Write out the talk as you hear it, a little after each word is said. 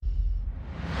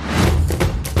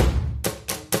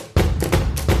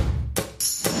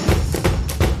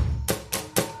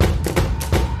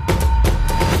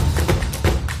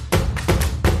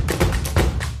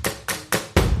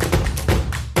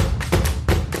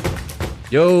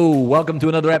Yo, welcome to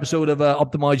another episode of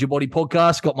Optimize Your Body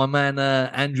podcast. Got my man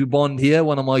Andrew Bond here,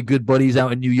 one of my good buddies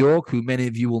out in New York, who many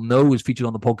of you will know is featured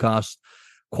on the podcast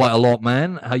quite a lot,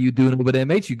 man. How you doing over there,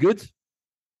 mate? You good?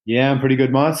 Yeah, I'm pretty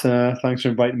good, Matt. Thanks for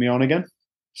inviting me on again.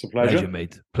 It's a Pleasure, pleasure.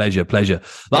 mate. Pleasure.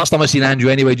 Last time I seen Andrew,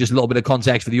 anyway, just a little bit of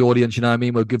context for the audience. You know what I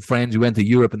mean? We're good friends. We went to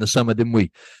Europe in the summer, didn't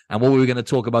we? And what we were going to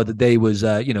talk about today was,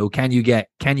 can you get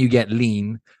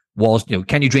lean?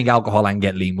 Can you drink alcohol and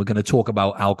get lean? We're going to talk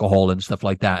about alcohol and stuff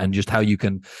like that, and just how you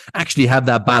can actually have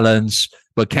that balance.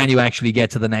 But can you actually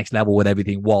get to the next level with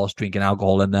everything whilst drinking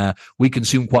alcohol? And we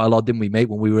consumed quite a lot, didn't we, mate?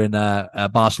 When we were in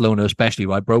Barcelona, especially,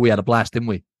 right, bro? We had a blast, didn't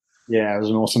we? Yeah, it was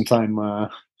an awesome time.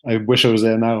 I wish I was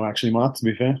there now, actually, Matt, to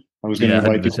be fair. I was going to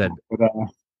invite you with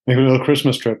maybe a little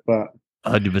Christmas trip, but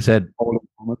 100%.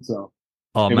 So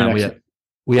oh, man,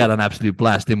 we had an absolute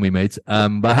blast, didn't we, mate?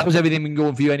 But how's everything been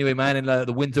going for you anyway, man? In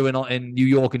the winter in New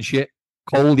York and shit?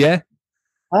 Cold, yeah?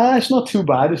 It's not too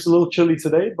bad. It's a little chilly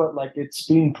today, but like it's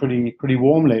been pretty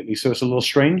warm lately, so it's a little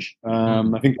strange.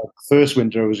 I think the first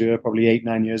winter I was here, probably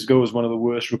 8-9 years ago, was one of the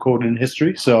worst recorded in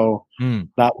history. So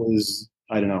that was,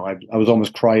 I don't know, I was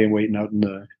almost crying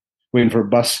waiting for a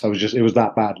bus. It was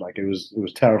that bad. Like it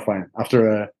was terrifying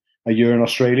after a year in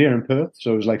Australia in Perth.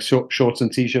 So it was like shorts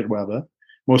and t-shirt weather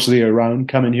most of the year round.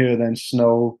 Coming here, then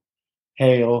snow,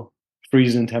 hail,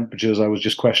 freezing temperatures. I was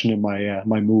just questioning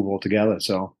my move altogether.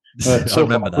 So I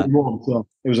remember that. Warm, so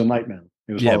it was a nightmare.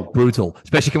 It was horrible. Brutal,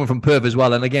 especially coming from Perth as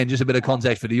well. And again, just a bit of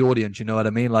context for the audience. You know what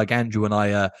I mean? Like Andrew and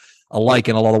I are alike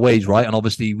in a lot of ways, right? And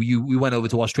obviously, we went over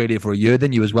to Australia for a year.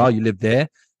 Then you as well. You lived there.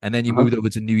 And then you moved over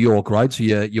to New York, right? So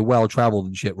you're well traveled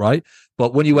and shit, right?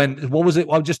 But when you went, what was it?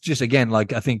 Well, just again,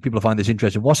 like I think people find this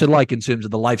interesting. What's it like in terms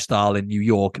of the lifestyle in New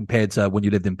York compared to when you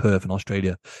lived in Perth in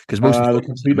Australia? Because most the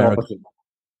complete opposite.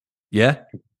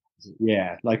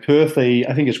 Yeah, like Perth,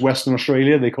 I think it's Western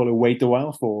Australia. They call it wait a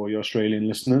while for your Australian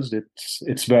listeners.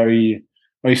 It's very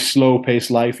very slow paced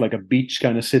life, like a beach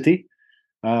kind of city.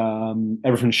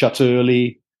 Everything shuts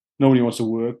early. Nobody wants to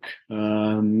work.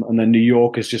 And then New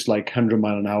York is just like 100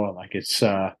 mile an hour. Like it's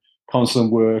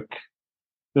constant work,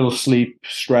 little sleep,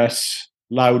 stress,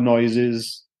 loud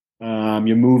noises.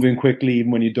 You're moving quickly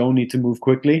even when you don't need to move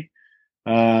quickly.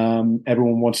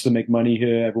 Everyone wants to make money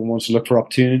here. Everyone wants to look for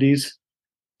opportunities.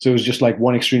 So it was just like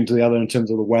one extreme to the other in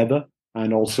terms of the weather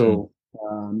and also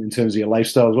in terms of your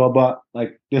lifestyle as well. But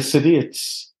like this city,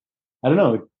 I don't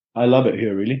know. I love it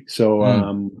here, really. So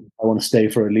I want to stay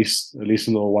for at least a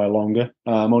little while longer.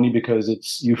 Only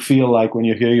because you feel like when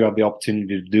you're here, you have the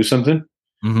opportunity to do something.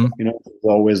 Mm-hmm. You know, there's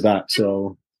always that.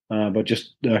 So, but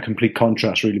just a complete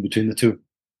contrast really between the two.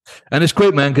 And it's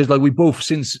great, man, because like we both,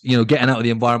 since getting out of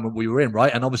the environment we were in,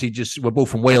 right, and obviously we're both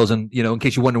from Wales, and in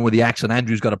case you're wondering with the accent,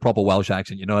 Andrew's got a proper Welsh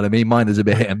accent. You know what I mean? Mine is a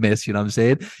bit hit and miss. You know what I'm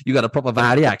saying? You got a proper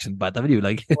Vardy accent, but haven't you?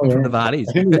 Like from the Vardies.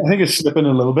 I think it's slipping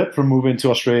a little bit from moving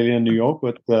to Australia and New York,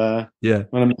 but when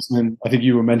I'm listening, I think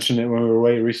you were mentioning it when we were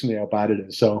away recently how bad it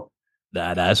is. So.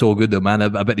 Nah, it's all good though, man.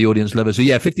 I bet the audience love it. So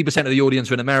yeah, 50% of the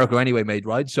audience are in America anyway, mate.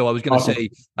 Right. So I was going to say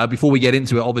before we get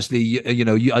into it, obviously,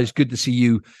 it's good to see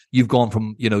you. You've gone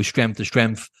from strength to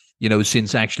strength.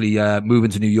 Since actually moving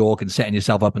to New York and setting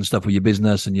yourself up and stuff with your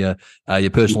business and your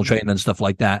personal training and stuff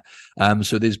like that.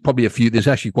 So there's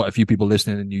actually quite a few people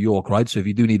listening in New York, right? So if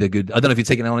you do need I don't know if you're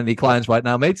taking on any clients right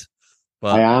now, mate.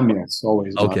 But, I am, yes,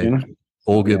 always. Okay.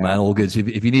 All good, man. All good. So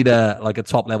if you need a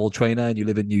top level trainer and you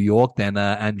live in New York, then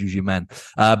Andrew's your man.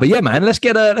 But yeah, man, let's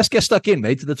get stuck in,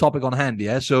 mate, to the topic on hand.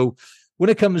 Yeah. So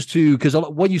when it comes to, because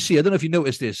what you see, I don't know if you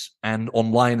noticed this, and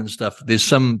online and stuff, there's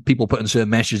some people putting certain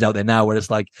messages out there now where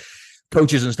it's like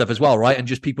coaches and stuff as well, right? And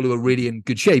just people who are really in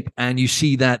good shape, and you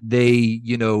see that they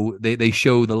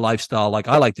show the lifestyle like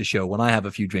I like to show. When I have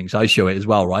a few drinks, I show it as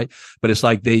well, right? But it's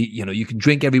like you can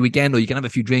drink every weekend, or you can have a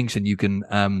few drinks, and you can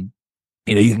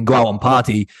you can go out and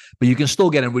party, but you can still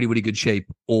get in really, really good shape,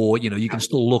 or, you can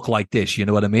still look like this, you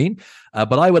know what I mean?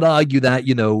 But I would argue that,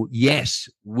 yes,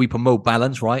 we promote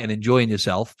balance, right? And enjoying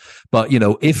yourself. But,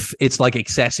 if it's like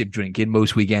excessive drinking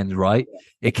most weekends, right?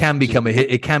 It can become a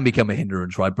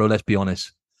hindrance, right, bro? Let's be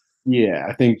honest. Yeah,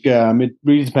 I think it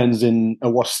really depends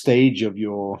at what stage of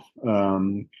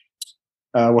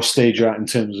what stage you're at in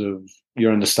terms of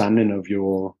your understanding of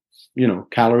your,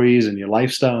 calories and your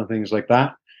lifestyle and things like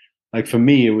that. Like for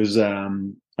me, it was I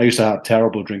used to have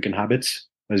terrible drinking habits,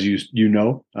 as you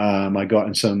know. I got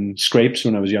in some scrapes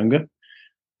when I was younger.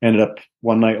 Ended up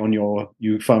one night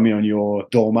you found me on your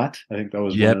doormat. I think that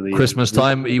was one of the Christmas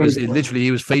time. He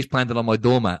was face planted on my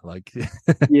doormat. Like,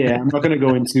 yeah, I'm not going to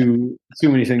go into too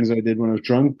many things I did when I was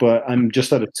drunk, but I'm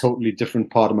just at a totally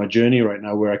different part of my journey right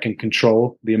now where I can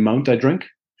control the amount I drink.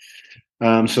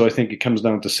 So I think it comes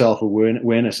down to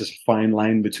self-awareness. It's a fine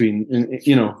line between,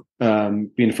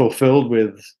 being fulfilled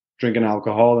with drinking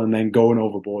alcohol and then going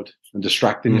overboard and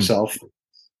distracting yourself,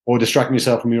 or distracting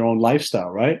yourself from your own lifestyle,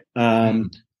 right?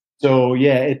 So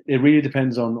yeah, it really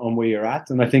depends on where you're at.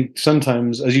 And I think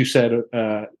sometimes, as you said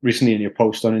recently in your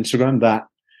post on Instagram, that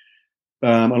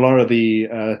a lot of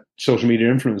the social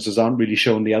media influencers aren't really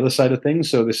showing the other side of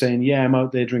things. So they're saying, yeah, I'm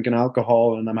out there drinking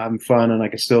alcohol and I'm having fun and I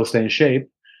can still stay in shape.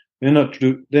 They're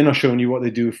not showing you what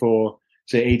they do for,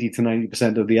 say, 80 to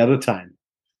 90% of the other time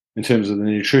in terms of the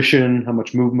nutrition, how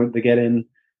much movement they get in.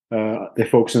 They're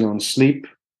focusing on sleep,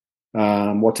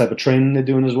 what type of training they're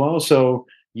doing as well. So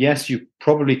yes, you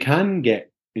probably can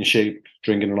get in shape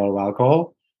drinking a lot of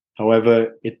alcohol.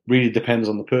 However, it really depends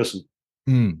on the person.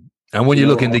 And when you're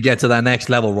looking to get to that next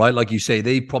level, right? Like you say,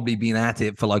 they've probably been at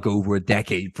it for like over a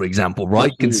decade, for example,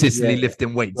 right? Consistently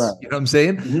lifting weights. Right. You know what I'm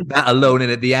saying? That alone,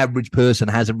 and the average person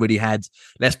hasn't really had,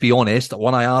 let's be honest,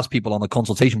 when I ask people on the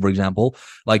consultation, for example,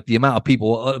 like the amount of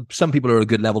people, some people are at a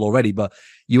good level already, but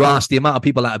you ask the amount of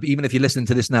people that, even if you're listening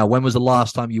to this now, when was the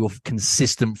last time you were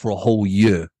consistent for a whole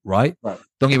year, right?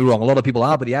 Don't get me wrong. A lot of people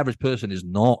are, but the average person is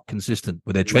not consistent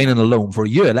with their training alone for a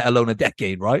year, let alone a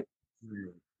decade, right?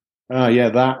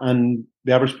 That, and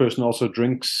the average person also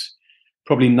drinks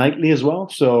probably nightly as well.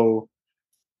 So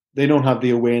they don't have the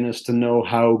awareness to know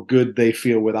how good they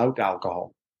feel without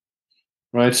alcohol,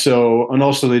 right? So, and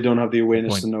also they don't have the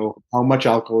awareness to know how much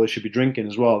alcohol they should be drinking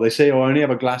as well. They say, oh, I only have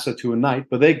a glass or two a night,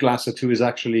 but their glass or two is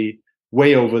actually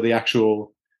way over the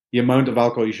amount of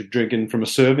alcohol you should be drinking from a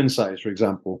serving size, for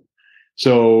example.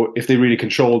 So if they really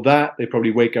controlled that, they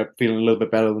probably wake up feeling a little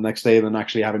bit better the next day than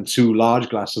actually having 2 large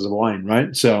glasses of wine,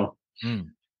 right? So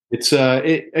it's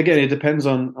it depends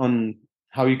on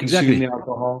how you consume the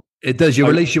alcohol. It does. Your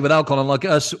relationship with alcohol, and like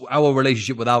us, our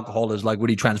relationship with alcohol is like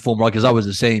really transformed, right? Because I was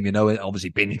the same,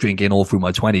 obviously binge drinking all through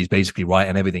my 20s, basically, right?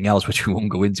 And everything else, which we won't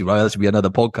go into, right? That should be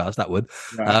another podcast, that would.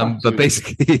 But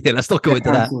basically, let's not go into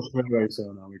that.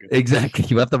 Exactly.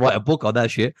 You have to write a book on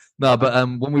that shit. No, but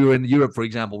when we were in Europe, for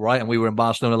example, right? And we were in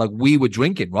Barcelona, like we were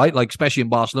drinking, right? Like, especially in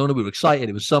Barcelona, we were excited.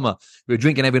 It was summer. We were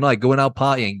drinking every night, going out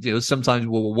partying. Sometimes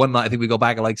one night, I think we go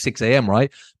back at like 6 a.m.,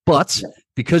 right? But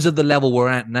because of the level we're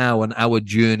at now and our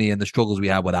journey and the struggles we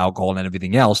have with alcohol and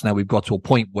everything else, now we've got to a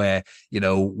point where,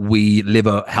 we live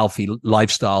a healthy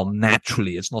lifestyle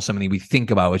naturally. It's not something we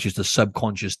think about. It's just a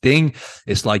subconscious thing.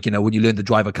 It's like, when you learn to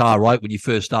drive a car, right? When you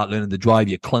first start learning to drive,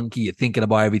 you're clunky, you're thinking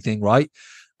about everything, right?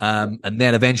 And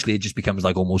then eventually it just becomes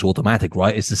like almost automatic,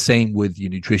 right? It's the same with your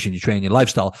nutrition, your training, your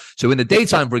lifestyle. So in the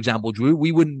daytime, for example, Drew,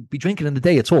 we wouldn't be drinking in the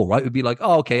day at all, right? We'd be like,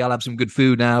 oh, okay, I'll have some good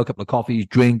food now, a couple of coffees,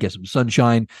 drink, get some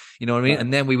sunshine, you know what I mean? Right.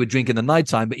 And then we would drink in the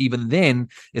nighttime. But even then,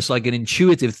 it's like an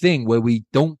intuitive thing where we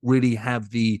don't really have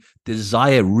the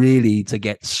desire really to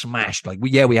get smashed. Like,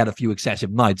 we had a few excessive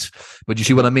nights, but you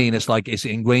see what I mean? It's like, it's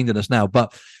ingrained in us now.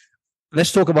 But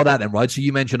let's talk about that then, right? So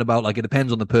you mentioned about like it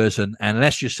depends on the person, and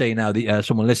let's just say now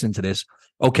someone listening to this,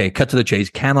 okay, cut to the chase.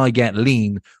 Can I get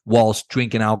lean whilst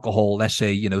drinking alcohol? Let's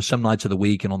say some nights of the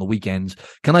week and on the weekends.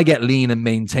 Can I get lean and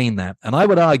maintain that? And I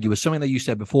would argue, it's something that you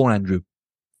said before, Andrew.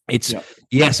 It's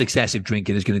yes, excessive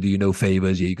drinking is going to do you no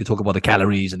favors. You could talk about the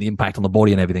calories and the impact on the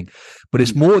body and everything, but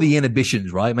it's more the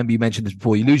inhibitions, right? Remember you mentioned this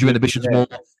before. You lose your inhibitions more,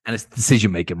 and it's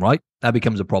decision making, right? That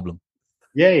becomes a problem.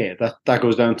 Yeah, that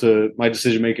goes down to my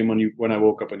decision making when I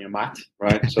woke up on your mat,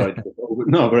 right? So I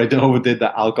overdid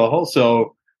that alcohol,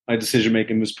 so my decision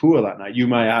making was poor that night. You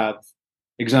might have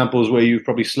examples where you've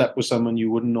probably slept with someone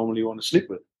you wouldn't normally want to sleep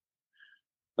with.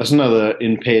 That's another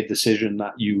impaired decision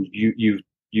that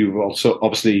you've also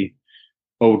obviously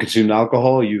overconsumed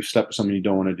alcohol. You've slept with someone you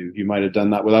don't want to do. You might have done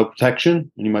that without protection,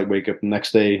 and you might wake up the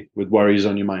next day with worries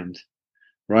on your mind,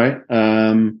 right?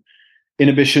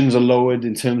 Inhibitions are lowered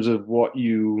in terms of what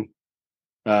you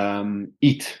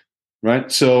eat,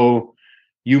 right? So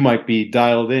you might be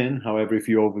dialed in. However, if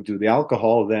you overdo the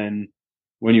alcohol, then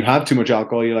when you have too much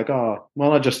alcohol, you're like, oh,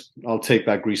 well, I'll take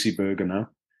that greasy burger now.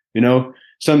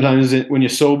 Sometimes when you're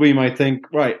sober, you might think,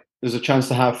 right, there's a chance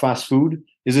to have fast food.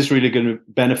 Is this really going to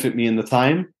benefit me in the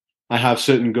time? I have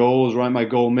certain goals, right? My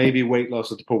goal may be weight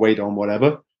loss or to put weight on,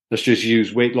 whatever. Let's just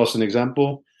use weight loss as an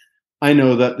example. I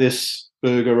know that this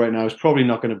burger right now is probably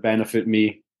not going to benefit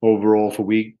me overall for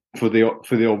the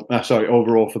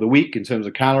week in terms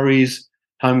of calories,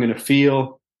 how I'm going to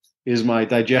feel. Is my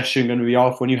digestion going to be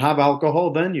off? When you have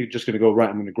alcohol, then you're just going to go, right,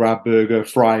 I'm going to grab burger,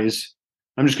 fries.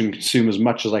 I'm just going to consume as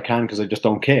much as I can because I just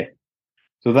don't care.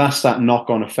 So that's that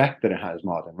knock-on effect that it has,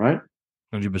 Martin, right?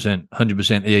 100%,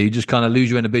 100%. Yeah, you just kind of lose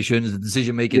your inhibitions, the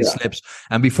decision making Yeah. slips,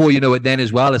 and before you know it, then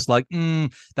as well, it's like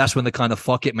that's when the kind of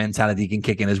fuck it mentality can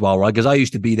kick in as well, right? Because I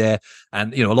used to be there,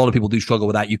 and a lot of people do struggle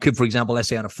with that. You could, for example, let's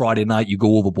say on a Friday night, you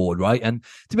go overboard, right? And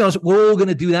to be honest, we're all going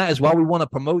to do that as well. We want to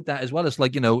promote that as well. It's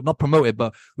like not promote it,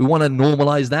 but we want to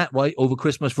normalize that, right? Over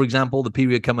Christmas, for example, the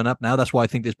period coming up now. That's why I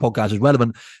think this podcast is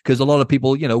relevant, because a lot of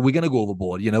people, we're going to go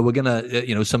overboard. We're going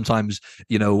to, sometimes,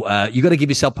 you got to give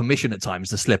yourself permission at times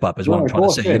to slip up, is what I'm trying to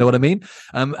say. Yeah. You know what I mean?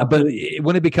 But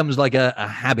when it becomes like a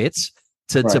habit,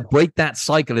 to break that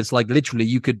cycle, it's like literally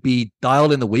you could be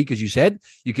dialed in the week, as you said.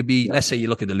 You could be, let's say you're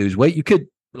looking to lose weight. You could,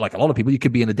 like a lot of people, you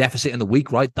could be in a deficit in the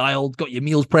week, right? Dialed, got your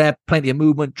meals prepped, plenty of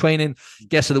movement, training.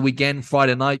 Guess of the weekend,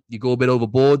 Friday night, you go a bit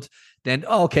overboard. Then,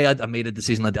 okay, I made a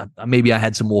decision. Maybe I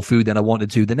had some more food than I wanted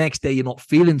to. The next day, you're not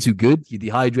feeling too good. You're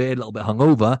dehydrated, a little bit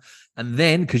hungover. And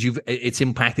then, because it's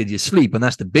impacted your sleep, and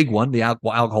that's the big one,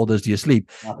 what alcohol does to your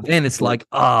sleep. Then it's like,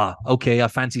 okay, I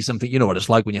fancy something. You know what it's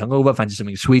like when you're hungover, fancy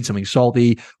something sweet, something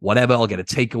salty, whatever. I'll get a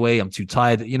takeaway. I'm too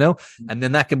tired, And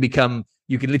then that can become,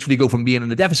 you can literally go from being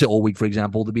in a deficit all week, for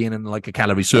example, to being in like a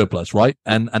calorie surplus, right?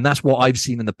 And that's what I've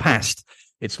seen in the past.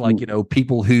 It's like,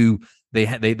 people who they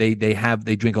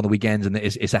drink on the weekends and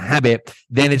it's a habit,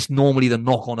 then it's normally the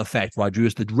knock-on effect, right, Drew?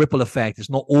 It's the ripple effect. It's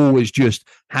not always just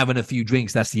having a few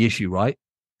drinks. That's the issue, right?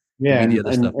 Yeah, and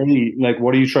like,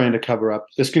 what are you trying to cover up?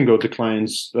 This can go to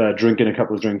clients drinking a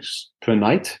couple of drinks per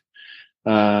night,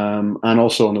 and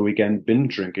also on the weekend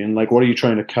binge drinking. Like, what are you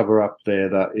trying to cover up there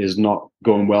that is not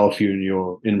going well for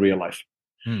you in real life?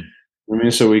 I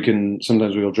mean, so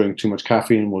sometimes we'll drink too much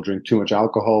caffeine, we'll drink too much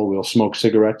alcohol, we'll smoke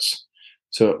cigarettes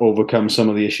to overcome some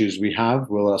of the issues we have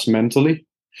with us mentally.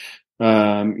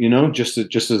 Just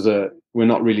as we're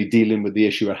not really dealing with the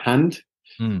issue at hand.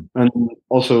 And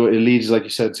also it leads, like you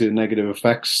said, to negative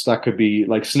effects. That could be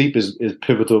like sleep is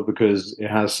pivotal because it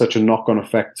has such a knock-on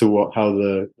effect to how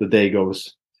the day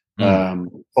goes,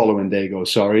 following day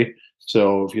goes, sorry.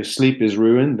 So if your sleep is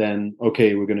ruined, then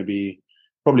okay, we're going to be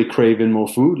probably craving more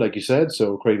food, like you said.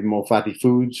 So craving more fatty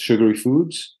foods, sugary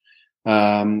foods.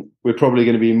 We're probably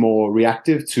going to be more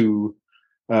reactive to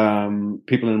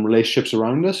people in relationships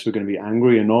around us. We're going to be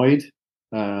angry, annoyed,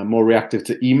 more reactive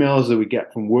to emails that we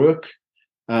get from work.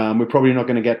 We're probably not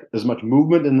going to get as much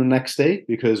movement in the next day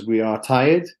because we are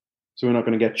tired. So we're not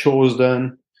going to get chores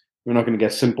done. We're not going to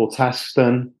get simple tasks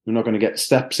done. We're not going to get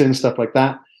steps in, stuff like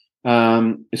that.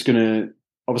 It's going to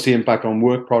obviously impact on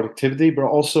work productivity, but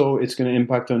also it's going to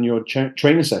impact on your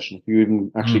training session if you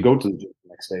even actually go to the gym the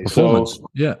next day. Performance. So,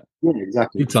 yeah,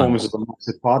 exactly. Performance is a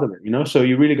massive part of it, So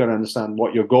you really got to understand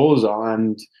what your goals are,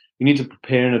 and you need to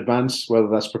prepare in advance, whether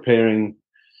that's preparing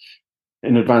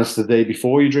in advance the day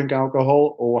before you drink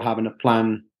alcohol or having a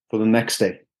plan for the next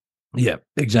day. Yeah,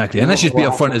 exactly. And let's just be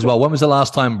upfront as well. When was the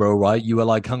last time, bro, right? You were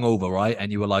like hungover, right?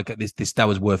 And you were like, that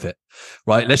was worth it,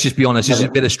 right? Let's just be honest. This is a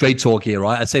bit of straight talk here,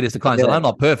 right? I say this to clients, and I'm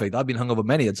not perfect. I've been hungover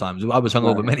many a times. I was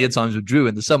hungover many a times with Drew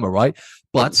in the summer, right?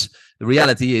 But the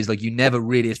reality is, like, you never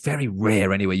really, it's very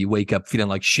rare anyway, you wake up feeling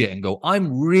like shit and go,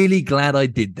 I'm really glad I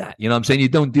did that. You know what I'm saying? You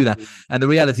don't do that. And the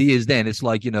reality is then it's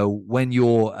like, when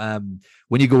you're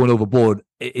going overboard,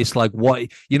 it's like, what,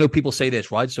 people say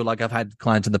this, right? So like I've had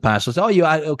clients in the past who say,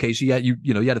 okay, so you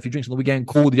had a few drinks on the weekend.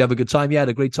 Cool. Did you have a good time? Yeah, I had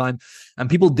a great time. And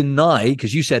people deny,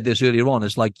 because you said this earlier on,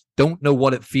 it's like, don't know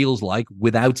what it feels like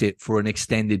without it for an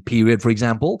extended period, for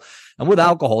example. And with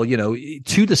alcohol, 2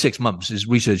 to 6 months, as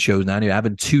research shows now,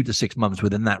 having 2 to 6 months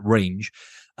within that range,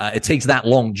 it takes that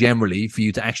long generally for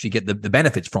you to actually get the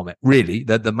benefits from it, really,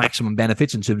 the maximum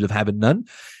benefits in terms of having none.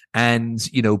 And,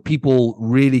 people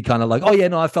really kind of like, oh yeah,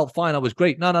 no, I felt fine. I was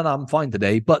great. No, I'm fine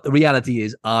today. But the reality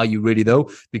is, are you really though?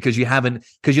 Because you're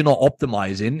not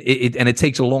optimizing it. And it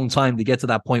takes a long time to get to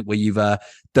that point where you've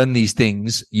done these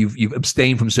things. You've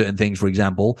abstained from certain things, for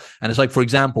example. And it's like, for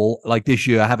example, like this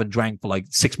year, I haven't drank for like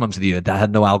 6 months of the year. I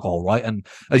had no alcohol, right? And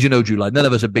as you know, Drew, like none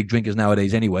of us are big drinkers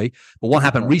nowadays anyway. But what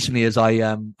happened recently is I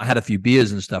had a few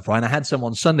beers and stuff, right? And I had some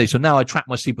on Sunday. So now I track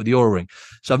my sleep with the Oura Ring.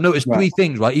 So I've noticed three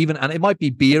things, right? And it might be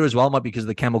beer as well, might be because of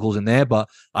the chemicals in there, but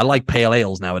I like pale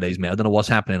ales nowadays, mate. I don't know what's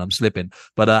happening. I'm slipping,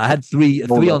 but I had three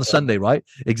on Sunday, right?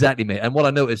 Exactly, mate. And what I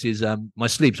noticed is my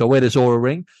sleep. So I wear this Oura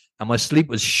Ring, and my sleep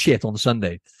was shit on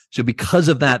Sunday. So because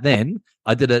of that, then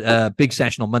I did a big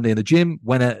session on Monday in the gym.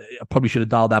 I probably should have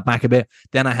dialed that back a bit.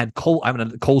 Then I had I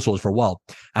haven't had cold sores for a while.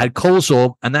 I had cold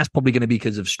sore, and that's probably going to be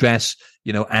because of stress,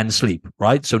 and sleep,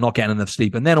 right? So not getting enough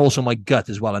sleep. And then also my gut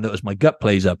as well. I noticed my gut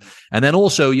plays up. And then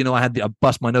also, I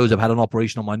bust my nose. I've had an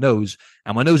operation on my nose,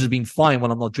 and my nose has been fine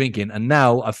when I'm not drinking. And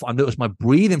now I've noticed my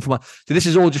breathing so this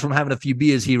is all just from having a few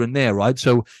beers here and there, right?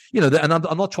 So, and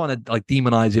I'm not trying to like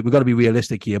demonize it. We've got to be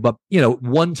realistic here, but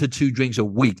 1 to 2 drinks a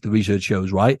week, the research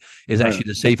shows, right, is actually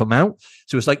the safe amount.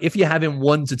 So it's like if you're having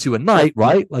 1 to 2 a night,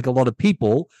 right, like a lot of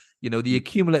people, the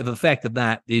accumulative effect of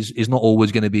that is not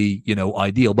always going to be,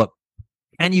 ideal. But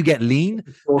can you get lean?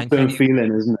 Short-term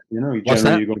feeling, isn't it?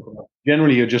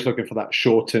 Generally, you're just looking for that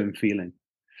short-term feeling.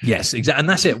 Yes, exactly. And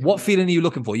that's it. What feeling are you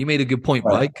looking for? You made a good point,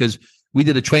 right? Because we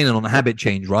did a training on a habit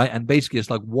change, right? And basically it's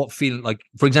like what feeling, like,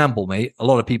 for example, mate, a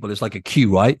lot of people, it's like a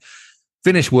cue, right?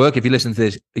 Finish work. If you listen to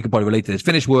this, you can probably relate to this.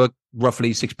 Finish work,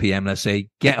 roughly 6 p.m., let's say,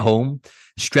 get home,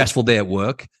 stressful day at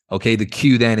work. Okay. The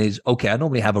cue then is, okay, I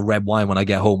normally have a red wine when I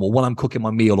get home, or when I'm cooking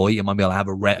my meal or eating my meal, I have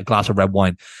a glass of red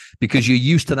wine, because you're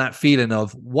used to that feeling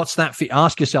of what's that?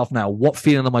 Ask yourself now, what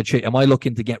feeling am I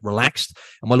looking to get relaxed?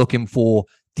 Am I looking for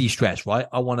de-stress, right?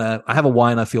 I have a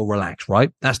wine, I feel relaxed,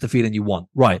 right? That's the feeling you want,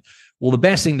 right? Well, the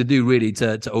best thing to do really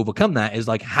to overcome that is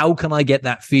like, how can I get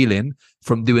that feeling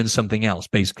from doing something else,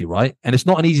 basically, right? And it's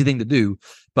not an easy thing to do,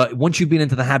 but once you've been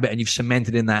into the habit and you've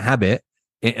cemented in that habit,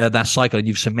 that cycle, and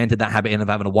you've cemented that habit in of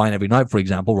having a wine every night, for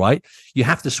example, right? You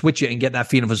have to switch it and get that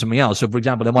feeling for something else. So, for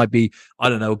example, it might be, I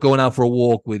don't know, going out for a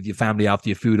walk with your family after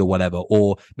your food or whatever,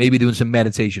 or maybe doing some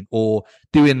meditation, or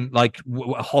doing like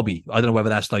a hobby. I don't know whether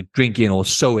that's like drinking or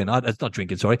sewing. It's not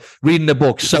drinking, sorry. Reading a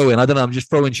book, sewing. I don't know. I'm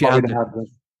just throwing shit out there.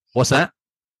 What's that?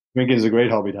 Drinking is a great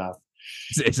hobby to have.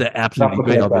 It's an absolutely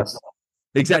great hobby.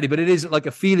 Exactly, but it is like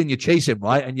a feeling you're chasing,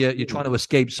 right? And you're trying to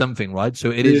escape something, right?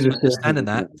 So it is understanding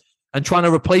that and trying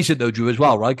to replace it, though, Drew, as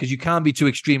well, right? Because you can't be too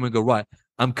extreme and go, right,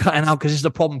 I'm cutting out, because this is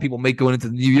the problem people make going into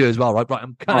the new year as well, right? Right,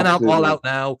 I'm cutting alcohol out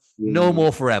now, no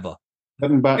more forever.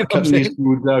 Cutting these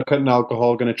foods out, cutting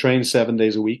alcohol, going to train 7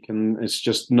 days a week, and it's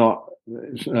just not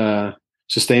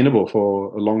sustainable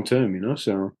for a long term,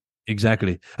 so.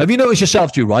 Exactly. Have you noticed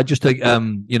yourself, Drew, right? Just to,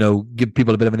 give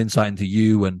people a bit of an insight into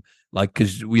you, and like,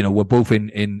 because, we're both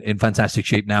in fantastic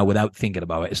shape now without thinking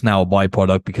about it. It's now a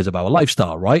byproduct because of our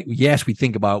lifestyle, right? Yes, we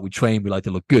think about it, we train, we like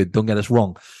to look good. Don't get us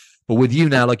wrong. But with you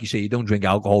now, like you say, you don't drink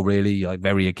alcohol really, like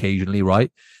very occasionally,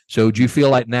 right? So do you feel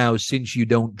like now, since you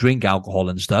don't drink alcohol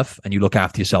and stuff, and you look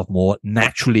after yourself more,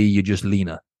 naturally you're just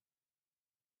leaner?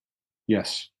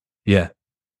 Yes. Yeah.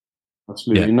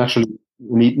 Absolutely. Yeah. Naturally,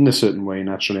 when eating a certain way,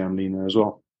 naturally I'm leaner as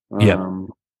well.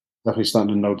 Definitely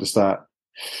starting to notice that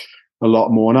a lot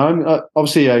more now.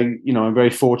 Obviously, I'm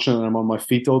very fortunate that I'm on my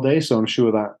feet all day, so I'm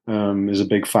sure that is a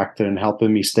big factor in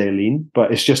helping me stay lean.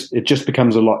 But it just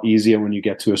becomes a lot easier when you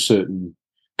get to a certain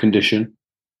condition,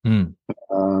 and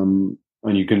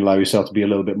you can allow yourself to be a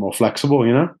little bit more flexible,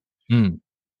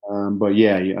 But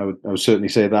yeah, I would certainly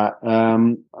say that.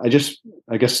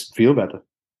 I guess feel better.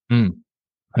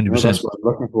 100%. That's what I'm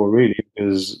looking for, really,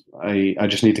 because I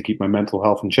just need to keep my mental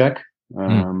health in check.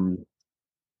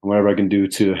 Whatever I can do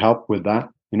to help with that,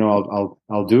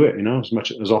 I'll do it,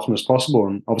 as often as possible.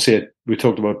 And obviously, we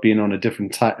talked about being on a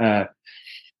different part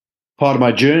of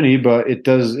my journey, but it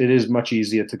is much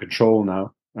easier to control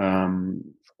now.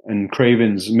 And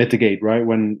cravings mitigate, right?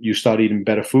 When you start eating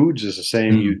better foods, it's the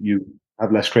same. You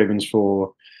have less cravings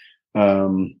for,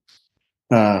 can't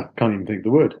even think of the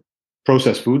word.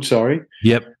 Processed food, sorry.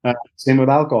 Yep. Same with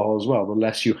alcohol as well. The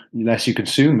less you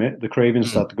consume it, the cravings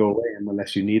start to go away, and the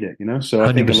less you need it. So 100%.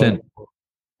 I think, like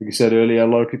you said earlier, a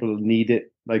lot of people need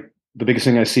it. Like, the biggest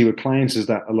thing I see with clients is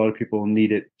that a lot of people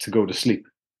need it to go to sleep.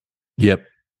 Yep. You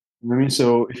know what I mean?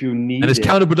 So if you need, and it's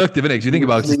counterproductive, isn't it? If you think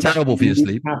about it, it's terrible for your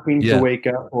sleep. Caffeine to wake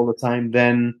up all the time,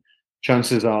 then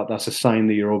chances are that's a sign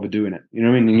that you're overdoing it. You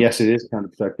know what I mean? And yes, it is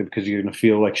counterproductive, because you're going to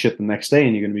feel like shit the next day,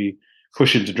 and you're going to be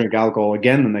pushing to drink alcohol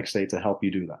again the next day to help you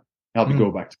do that, help you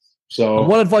go back to. So, and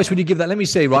what advice would you give that? Let me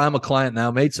say, right, I'm a client now,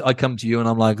 mates. I come to you and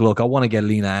I'm like, look, I want to get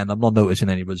leaner, and I'm not noticing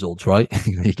any results, right?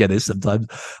 You get this sometimes.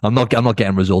 I'm not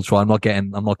getting results, right? I'm not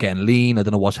getting lean. I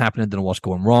don't know what's happening. I don't know what's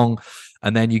going wrong.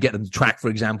 And then you get them to track, for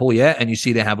example, and you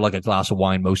see they have like a glass of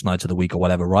wine most nights of the week or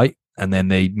whatever, right? And then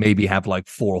they maybe have like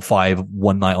 4 or 5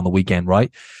 one night on the weekend, right?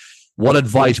 What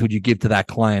advice would you give to that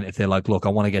client if they're like, look, I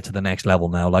want to get to the next level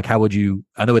now? Like, how would you,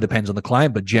 I know it depends on the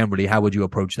client, but generally, how would you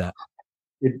approach that?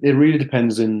 It really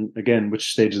depends in, again,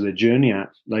 which stage of the journey at.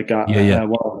 Like,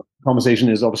 well, conversation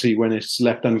is obviously when it's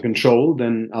left uncontrolled,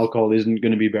 then alcohol isn't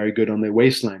going to be very good on their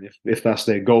waistline. If that's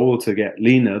their goal to get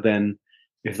leaner, then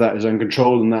if that is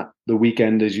uncontrolled and that the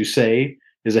weekend, as you say,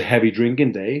 is a heavy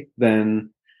drinking day, then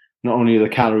not only are the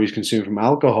calories consumed from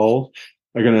alcohol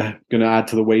are gonna add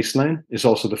to the waistline, it's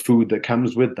also the food that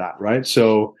comes with that, right?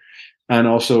 So, and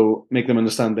also make them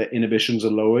understand that inhibitions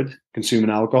are lowered consuming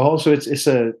alcohol. So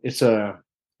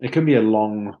it can be a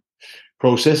long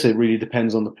process. It really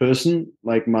depends on the person.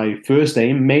 Like my first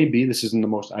aim, maybe this isn't the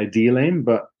most ideal aim,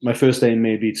 but my first aim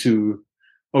may be to,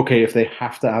 okay, if they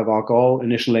have to have alcohol,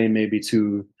 initial aim may be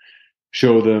to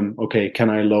show them, okay, can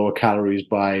I lower calories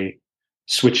by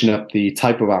switching up the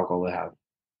type of alcohol they have?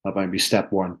 That might be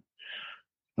step one.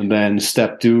 And then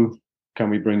step two, can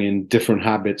we bring in different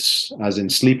habits, as in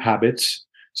sleep habits,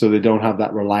 so they don't have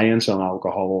that reliance on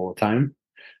alcohol all the time?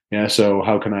 Yeah, so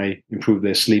how can I improve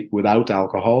their sleep without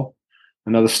alcohol?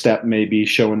 Another step may be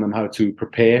showing them how to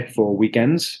prepare for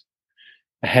weekends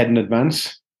ahead in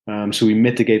advance. So we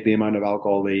mitigate the amount of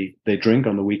alcohol they drink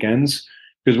on the weekends.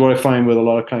 Because what I find with a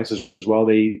lot of clients as well,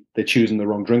 they're choosing the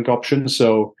wrong drink options.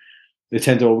 So they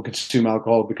tend to overconsume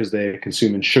alcohol because they're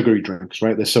consuming sugary drinks,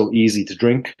 right? They're so easy to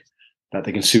drink that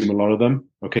they consume a lot of them.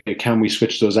 Okay, can we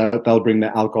switch those out? That'll bring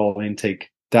the alcohol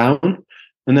intake down.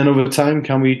 And then over time,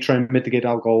 can we try and mitigate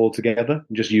alcohol altogether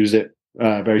and just use it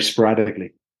very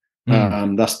sporadically?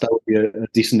 That would be a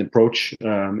decent approach.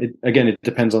 It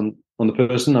depends on the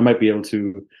person. I might be able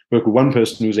to work with one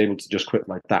person who's able to just quit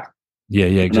like that. Yeah,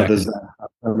 exactly. And others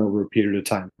over a period of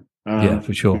time. Yeah,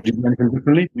 for sure. Do you do anything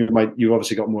differently? You've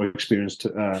obviously got more experience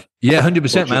to.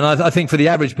 100%, man. I think for the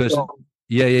average person,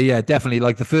 yeah, definitely.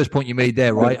 Like the first point you made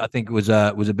there, right? I think was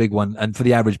a big one. And for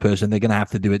the average person, they're going to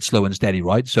have to do it slow and steady,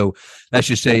 right? So let's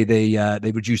just say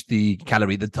they reduce the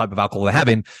type of alcohol they're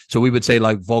having. So we would say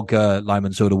like vodka, lime,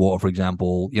 and soda water, for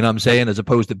example. You know what I'm saying? As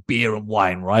opposed to beer and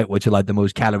wine, right? Which are like the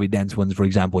most calorie dense ones, for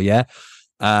example. Yeah.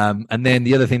 And then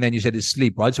the other thing then you said is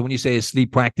sleep, right? So when you say a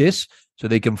sleep practice, so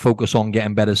they can focus on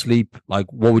getting better sleep,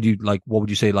 like what would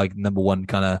you say, like number one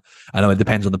kind of, I know it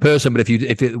depends on the person, but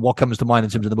what comes to mind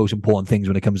in terms of the most important things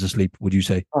when it comes to sleep, would you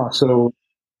say? So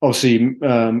obviously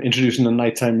introducing a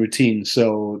nighttime routine.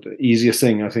 So the easiest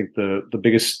thing, I think the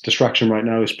biggest distraction right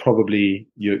now is probably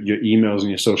your emails and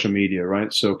your social media,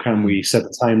 right? So can we set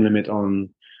a time limit on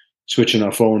switching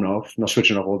our phone off, not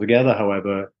switching off altogether,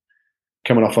 however,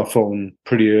 coming off our phone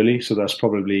pretty early. So that's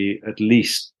probably at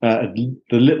least, the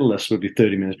littlest would be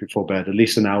 30 minutes before bed, at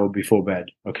least an hour before bed.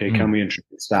 Okay, can we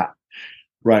introduce that?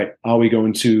 Right. Are we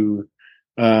going to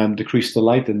decrease the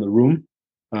light in the room?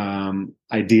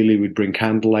 Ideally, we'd bring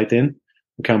candlelight in.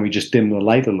 Can we just dim the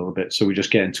light a little bit so we just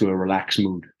get into a relaxed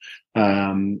mood?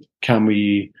 Can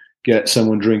we get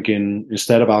someone drinking,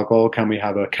 instead of alcohol, can we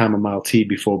have a chamomile tea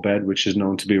before bed, which is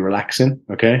known to be relaxing?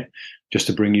 Okay, just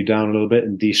to bring you down a little bit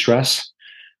and de-stress.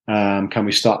 Can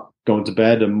we start going to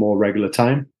bed at a more regular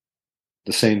time,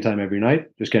 the same time every night,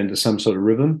 just get into some sort of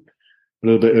rhythm a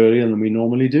little bit earlier than we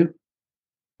normally do?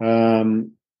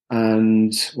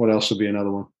 And what else would be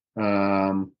another one?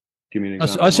 Give me an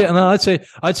example.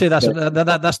 I'd say that's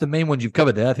that's the main ones you've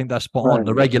covered there. I think that's spot on.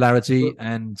 The regularity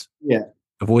and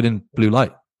avoiding blue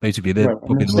light. Basically, right.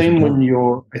 The same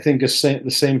when I think the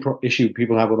same issue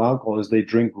people have with alcohol is they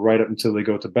drink right up until they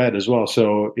go to bed as well.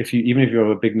 So even if you have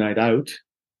a big night out,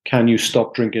 can you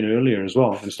stop drinking earlier as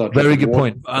well and start? Very good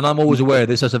point. And I'm always aware of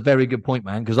this. That's a very good point,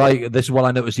 man. Because this is what I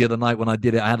noticed the other night when I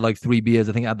did it. I had like 3 beers.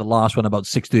 I think I had the last one about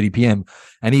 6:30 p.m.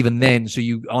 And even then, so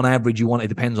on average, it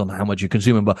depends on how much you're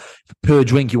consuming, but per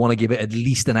drink, you want to give it at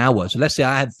least an hour. So let's say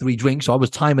I had 3 drinks. So I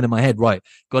was timing in my head, right?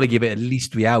 Got to give it at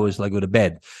least 3 hours till I go to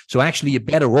bed. So actually, you're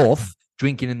better off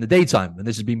drinking in the daytime, and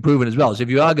this has been proven as well. So if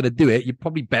you are going to do it, you're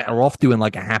probably better off doing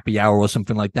like a happy hour or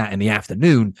something like that in the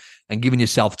afternoon and giving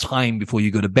yourself time before you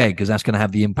go to bed, because that's going to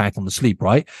have the impact on the sleep,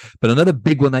 right? But another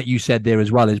big one that you said there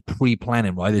as well is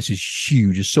pre-planning, right? This is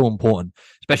huge. It's so important,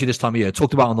 especially this time of year. I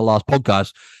talked about on the last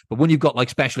podcast, but when you've got like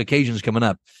special occasions coming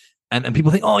up, and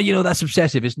people think, oh, that's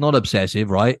obsessive. It's not obsessive,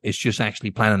 right? It's just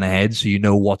actually planning ahead so you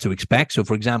know what to expect. So,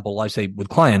 for example, I say with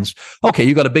clients, okay,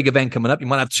 you got a big event coming up. You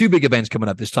might have 2 big events coming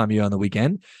up this time of year on the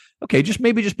weekend. Okay, just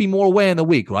be more aware in the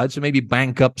week, right? So maybe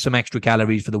bank up some extra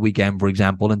calories for the weekend, for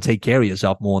example, and take care of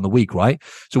yourself more in the week, right?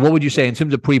 So what would you say in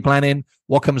terms of pre-planning?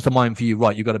 What comes to mind for you?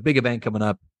 Right, you got a big event coming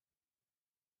up.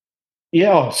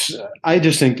 Yeah, I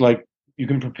just think like you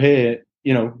can prepare.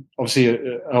 Obviously,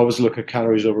 I always look at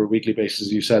calories over a weekly basis,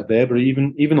 as you said there. But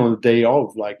even on the day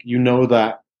of, like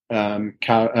that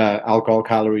alcohol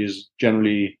calories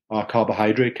generally are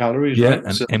carbohydrate calories, right?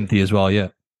 And empty as well, yeah.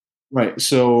 Right.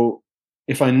 So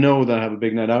if I know that I have a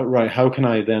big night out, right, how can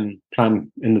I then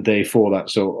plan in the day for that?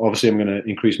 So obviously, I'm going to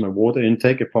increase my water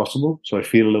intake if possible, so I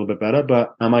feel a little bit better.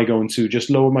 But am I going to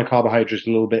just lower my carbohydrates a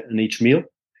little bit in each meal?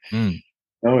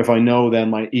 If I know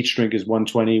then each drink is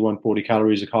 120, 140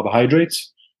 calories of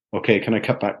carbohydrates, okay, can I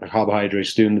cut back the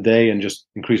carbohydrates during the day and just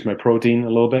increase my protein a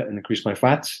little bit and increase my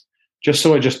fats, just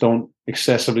so I just don't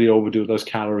excessively overdo those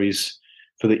calories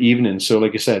for the evening. So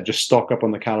like you said, just stock up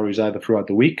on the calories either throughout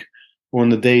the week or in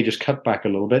the day, just cut back a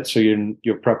little bit so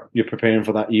you're preparing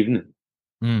for that evening.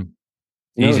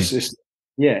 Easy.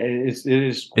 It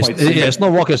is quite it's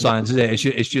not rocket science, is it?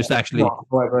 It's just actually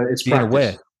it's being practice.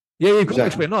 aware. Yeah, you've got to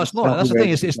explain. No, it's not. That's the thing.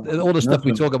 It's all the stuff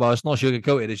we talk about. It's not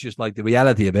sugar-coated. It's just like the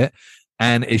reality of it.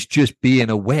 And it's just being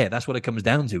aware. That's what it comes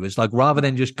down to. It's like rather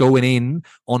than just going in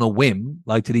on a whim,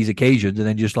 like to these occasions, and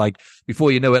then just like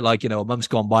before you know it, like, a month's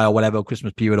gone by or whatever,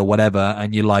 Christmas period or whatever,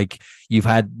 and you've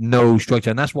had no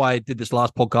structure. And that's why I did this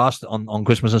last podcast on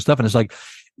Christmas and stuff. And it's like,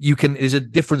 there's a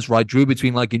difference, right, Drew,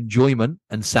 between like enjoyment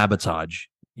and sabotage.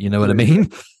 You know what I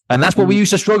mean? And that's what we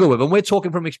used to struggle with. And we're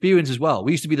talking from experience as well.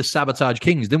 We used to be the sabotage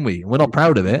kings, didn't we? And we're not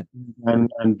proud of it.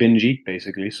 And binge eat,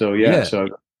 basically. So, yeah. So I've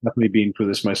definitely been through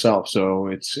this myself. So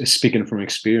it's speaking from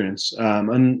experience.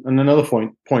 And another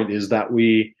point is that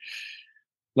we've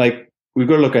got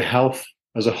to look at health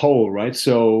as a whole, right?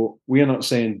 So we are not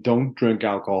saying don't drink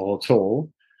alcohol at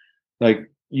all.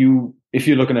 Like if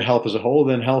you're looking at health as a whole,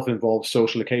 then health involves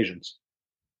social occasions.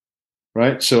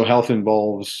 Right. So health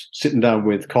involves sitting down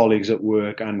with colleagues at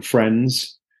work and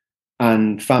friends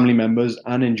and family members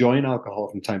and enjoying alcohol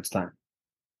from time to time.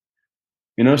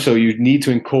 So you need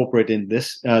to incorporate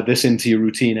this into your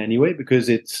routine anyway, because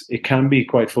it can be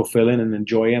quite fulfilling and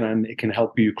enjoying, and it can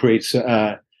help you create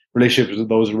relationships with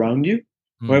those around you.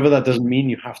 However, that doesn't mean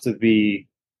you have to be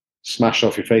smashed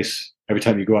off your face every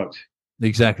time you go out.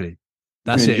 Exactly.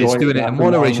 That's it. It's doing it in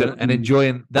moderation and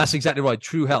enjoying. That's exactly right.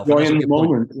 True health. Enjoying the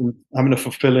moment and having a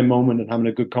fulfilling moment and having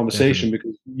a good conversation.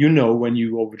 Definitely. Because when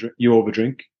you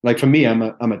overdrink. Like for me,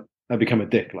 I become a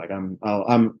dick. Like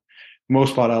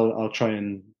most part I'll try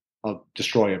and I'll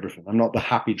destroy everything. I'm not the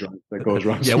happy drunk that goes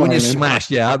around. Yeah, when you're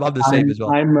smashed, I'm the same as well.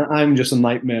 I'm just a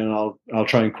nightmare, and I'll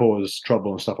try and cause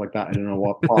trouble and stuff like that. I don't know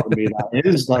what part of me that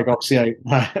is. Like obviously,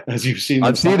 as you've seen,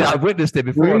 I've seen it. I've witnessed it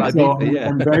before. And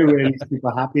I'm very rarely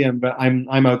super happy, but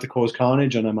I'm out to cause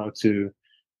carnage, and I'm out to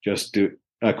just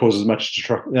cause as much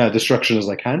destruction as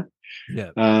I can.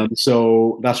 Yeah.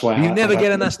 So that's why you never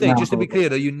get in that state. Just to be clear,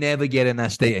 though, you never get in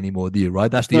that state anymore, do you? Right?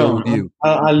 That's the old you.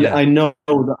 I know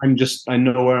that I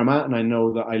know where I'm at, and I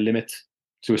know that I limit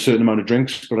to a certain amount of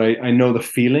drinks. But I know the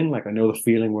feeling. Like I know the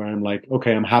feeling where I'm like,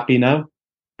 okay, I'm happy now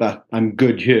that I'm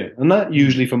good here, and that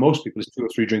usually for most people is 2 or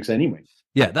 3 drinks anyway.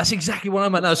 Yeah, that's exactly what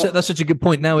I'm at now. That's such a good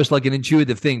point. Now it's like an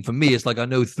intuitive thing for me. It's like I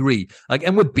know 3, like,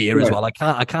 and with beer as well. I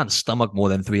can't stomach more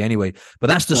than 3 anyway. But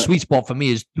that's the sweet spot for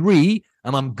me is 3,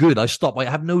 and I'm good. I stop. I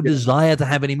have no desire to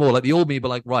have any more. Like the old me, but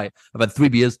like, right, I've had 3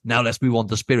 beers. Now let's move on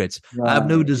to spirits. I have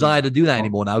no desire to do that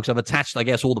anymore now because I've attached, I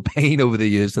guess, all the pain over the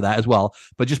years to that as well.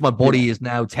 But just my body is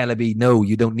now telling me, no,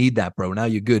 you don't need that, bro. Now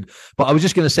you're good. But I was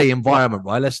just going to say environment,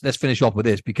 right? Let's finish off with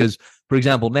this because, for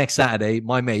example, next Saturday,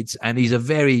 my mates, and he's a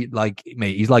very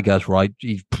mate, he's like us, right?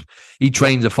 He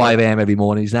trains at 5 a.m. every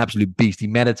morning. He's an absolute beast. He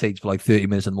meditates for like 30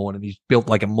 minutes in the morning. He's built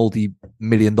like a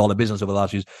multi-million-dollar business over the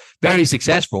last years. Very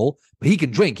successful, but he can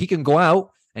drink. He can go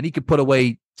out and he could put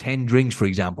away 10 drinks, for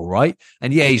example, right?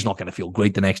 And yeah, he's not going to feel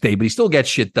great the next day, but he still gets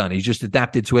shit done. He's just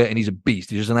adapted to it and he's a beast.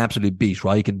 He's just an absolute beast,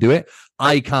 right? He can do it.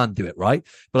 I can't do it, right?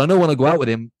 But I know when I go out with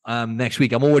him next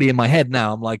week, I'm already in my head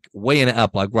now. I'm like weighing it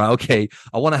up, like, right, okay,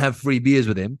 I want to have 3 beers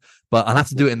with him, but I'll have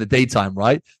to do it in the daytime,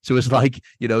 right? So it's like,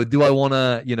 do I want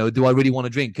to, do I really want to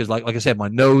drink? Because like I said, my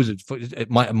nose,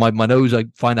 my nose, I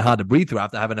find it hard to breathe through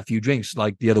after having a few drinks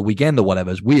like the other weekend or whatever.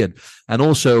 It's weird. And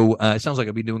also, it sounds like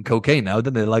I've been doing cocaine now,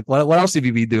 doesn't it? Like, what else have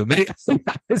you been doing, mate?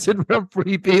 Is it from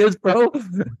 3 beers, bro?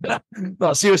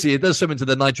 No, seriously, it does something to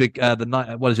the nitrate,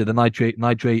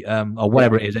 nitrate, or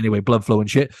whatever it is anyway, blood flow and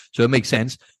shit. So it makes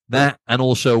sense. That, and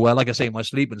also, like I say, my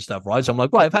sleep and stuff, right? So I'm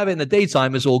like, right, if I have it in the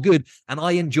daytime, it's all good. And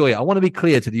I enjoy it. I want to be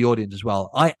clear to the audience as well.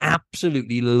 I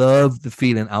absolutely love the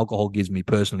feeling alcohol gives me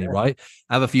personally, right?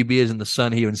 I have a few beers in the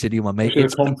sun here in Sydney with my mate.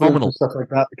 It's phenomenal. Stuff like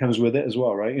that comes with it as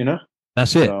well, right?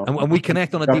 That's it. So, and we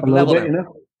connect on a deeper level. Bit,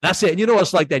 That's it. And you know what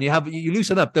it's like then? You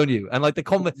loosen up, don't you? And like the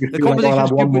conversation is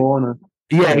good.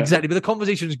 Yeah, exactly. But the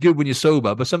conversation is good when you're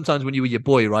sober. But sometimes when you're with your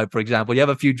boy, right, for example, you have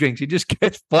a few drinks, it just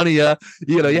gets funnier.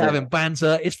 You're having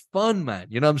banter. It's fun, man.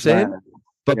 You know what I'm saying?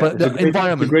 Yeah. But the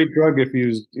environment. It's a great drug if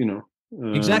used,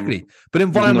 exactly. But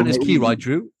environment is key, right,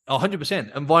 Drew?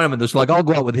 100%. Environment. It's like I'll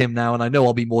go out with him now and I know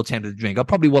I'll be more tempted to drink. I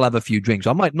probably will have a few drinks.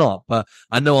 I might not, but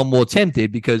I know I'm more tempted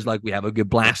because like we have a good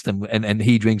blast and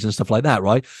he drinks and stuff like that,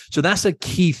 right? So that's a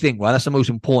key thing, right? That's the most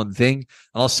important thing.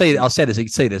 And said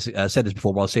this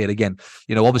before, but I'll say it again.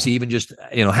 Obviously even just,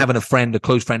 having a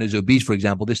close friend who's obese, for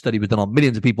example, this study was done on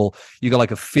millions of people. You got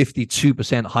like a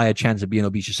 52% higher chance of being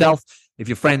obese yourself. If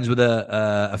you're friends with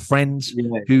a friend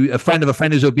Yeah. a friend of a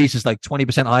friend who's obese, it's like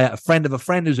 20% higher. A friend of a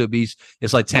friend who's obese,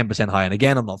 it's like 10% higher. And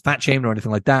again, I'm not fat shaming or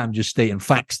anything like that. I'm just stating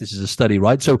facts. This is a study,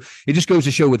 right? So it just goes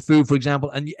to show with food, for example,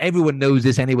 and everyone knows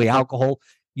this anyway, alcohol.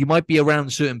 You might be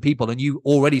around certain people and you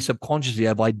already subconsciously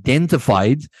have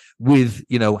identified with,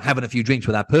 having a few drinks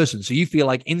with that person. So you feel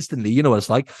like instantly, you know what it's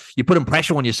like, you're putting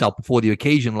pressure on yourself before the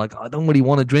occasion. Like, I don't really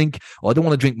want to drink, or I don't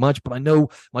want to drink much, but I know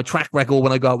my track record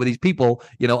when I go out with these people,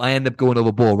 I end up going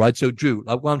overboard, right? So Drew,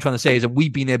 like what I'm trying to say is that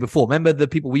we've been there before. Remember the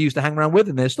people we used to hang around with,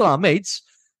 and they're still our mates,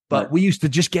 but we used to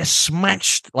just get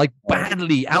smashed like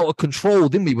badly out of control,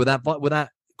 didn't we? With that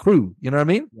crew, you know what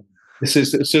I mean? This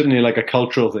is certainly like a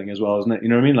cultural thing as well, isn't it? You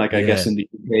know what I mean? Like, I guess in the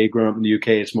UK, growing up in the UK,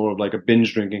 it's more of like a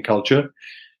binge drinking culture.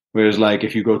 Whereas like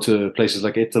if you go to places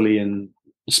like Italy and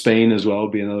Spain as well,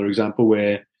 be another example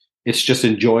where it's just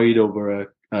enjoyed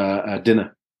over a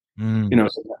dinner. So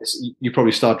you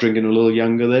probably start drinking a little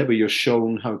younger there, but you're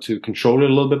shown how to control it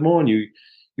a little bit more. And you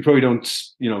probably don't,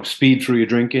 speed through your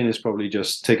drinking. It's probably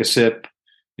just take a sip,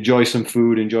 enjoy some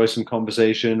food, enjoy some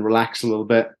conversation, relax a little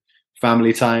bit.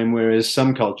 Family time, whereas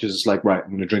some cultures it's like, right,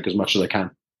 I'm going to drink as much as I can,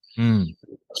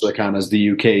 as the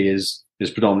UK is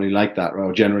predominantly like that,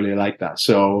 or generally like that.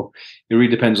 So it really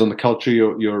depends on the culture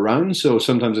you're around. So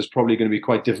sometimes it's probably going to be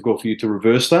quite difficult for you to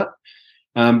reverse that.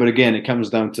 But again, it comes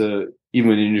down to, even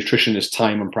with nutrition, is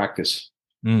time and practice.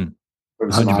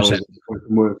 100%.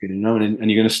 Working, and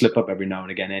you're going to slip up every now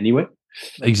and again anyway.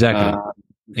 Exactly.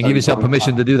 And give yourself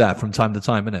permission to do that from time to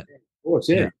time, innit? Of course,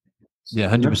 yeah.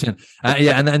 Yeah, 100%.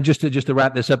 And just to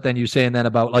wrap this up, then you're saying then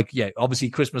about obviously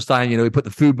Christmas time, we put the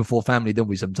food before family, don't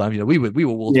we? Sometimes, we were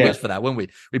world's worst for that, weren't we?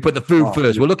 We put the food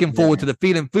first. We're looking forward to the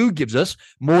feeling food gives us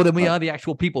more than we are the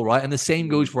actual people, right? And the same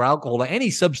goes for alcohol. Like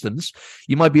any substance,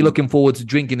 you might be looking forward to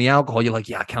drinking the alcohol. You're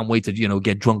like, I can't wait to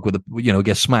get drunk with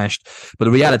get smashed. But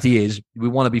the reality is, we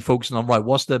want to be focusing on, right,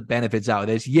 what's the benefits out of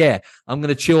this? Yeah, I'm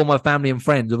going to chill with my family and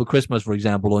friends over Christmas, for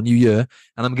example, or New Year,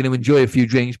 and I'm going to enjoy a few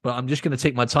drinks, but I'm just going to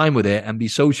take my time with it and be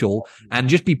social and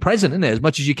just be present in it as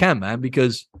much as you can, man,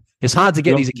 because it's hard to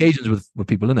get these occasions with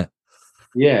people in it.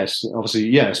 Yes, obviously,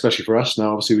 yeah, especially for us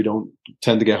now. Obviously, we don't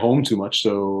tend to get home too much,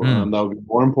 so that would be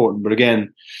more important. But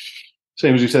again,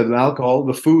 same as you said with alcohol,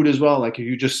 the food as well. Like if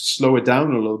you just slow it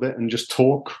down a little bit and just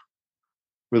talk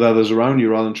with others around you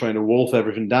rather than trying to wolf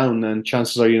everything down, then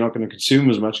chances are you're not going to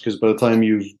consume as much, because by the time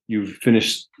you've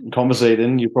finished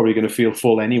conversating, you're probably going to feel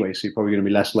full anyway. So you're probably going to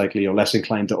be less likely or less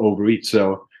inclined to overeat.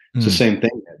 So it's the same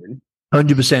thing, really.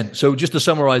 100%. So just to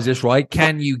summarize this, right?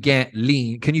 Can you get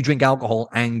lean? Can you drink alcohol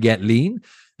and get lean?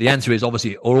 The answer is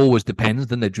obviously, it always depends,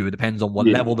 doesn't it, Drew? It depends on what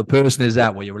level the person is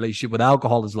at, what your relationship with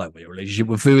alcohol is like, what your relationship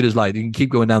with food is like. You can keep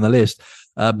going down the list.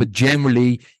 But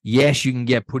generally, yes, you can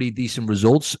get pretty decent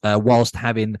results whilst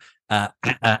having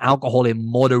alcohol in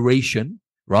moderation,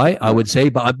 right? I would say.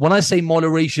 But when I say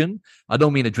moderation, I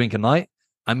don't mean a drink a night.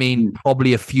 I mean,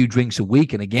 probably a few drinks a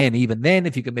week. And again, even then,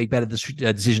 if you can make better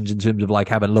decisions in terms of like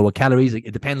having lower calories,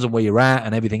 it depends on where you're at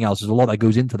and everything else. There's a lot that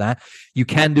goes into that. You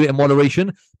can do it in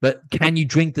moderation, but can you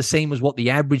drink the same as what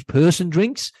the average person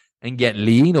drinks and get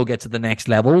lean or get to the next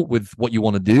level with what you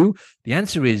want to do? The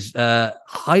answer is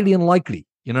highly unlikely.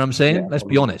 You know what I'm saying? Yeah, let's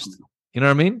be honest. You know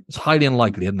what I mean? It's highly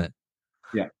unlikely, isn't it?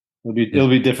 Yeah, it'll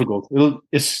be difficult.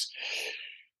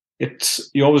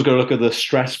 You always got to look at the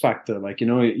stress factor. Like,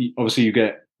 obviously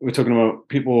we're talking about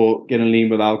people getting lean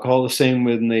with alcohol. The same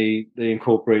when they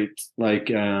incorporate like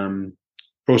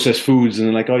processed foods, and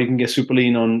they're like, oh, you can get super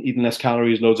lean on eating less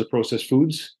calories, loads of processed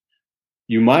foods.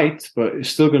 You might, but it's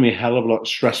still going to be a hell of a lot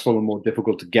stressful and more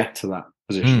difficult to get to that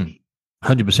position.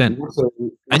 100%.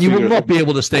 And you will not be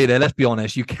able to stay there. Let's be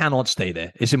honest. You cannot stay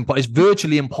there. It's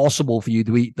virtually impossible for you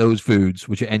to eat those foods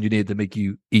which are engineered to make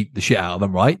you eat the shit out of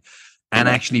them, right? And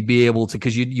actually be able to,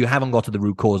 because you haven't got to the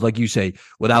root cause. Like you say,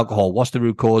 with alcohol, what's the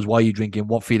root cause? Why are you drinking?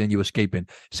 What feeling you escaping?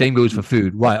 Same goes for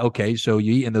food. Right, okay, so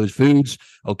you're eating those foods.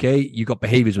 Okay, you got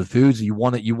behaviors with foods. You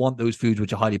want those foods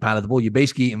which are highly palatable. You're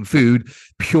basically eating food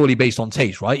purely based on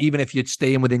taste, right? Even if you're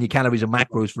staying within your calories and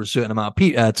macros for a certain amount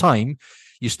of time,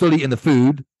 you're still eating the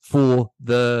food for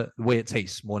the way it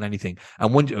tastes more than anything.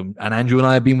 And Andrew and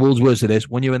I have been world's worst at this.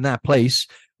 When you're in that place,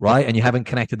 right, and you haven't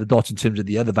connected the dots in terms of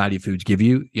the other value foods give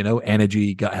you,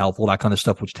 energy, gut health, all that kind of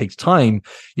stuff, which takes time,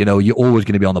 you're always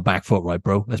going to be on the back foot, right,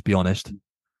 bro? Let's be honest.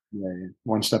 Yeah,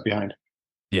 one step behind.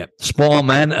 Yeah, spot on,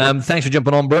 man. Thanks for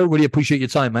jumping on, bro. Really appreciate your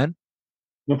time, man.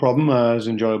 No problem. It was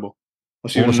enjoyable. I'll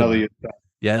see you in another year.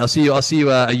 Yeah, I'll see you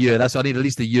a year. I need at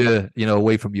least a year,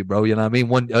 away from you, bro. You know what I mean?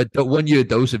 1 year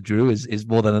dose of Drew is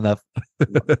more than enough.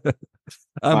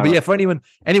 But yeah, for anyone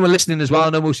listening as well, I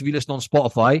know most of you listen on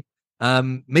Spotify.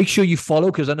 Make sure you follow,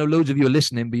 because I know loads of you are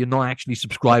listening, but you're not actually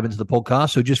subscribing to the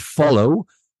podcast. So just follow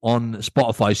on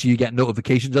Spotify so you get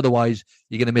notifications. Otherwise,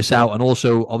 you're going to miss out. And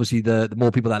also, obviously, the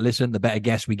more people that listen, the better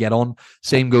guests we get on.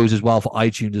 Same goes as well for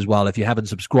iTunes as well. If you haven't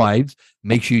subscribed,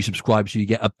 make sure you subscribe so you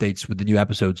get updates with the new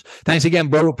episodes. Thanks again,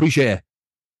 bro. Appreciate it.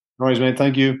 No worries, mate.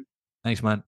 Thank you. Thanks, man.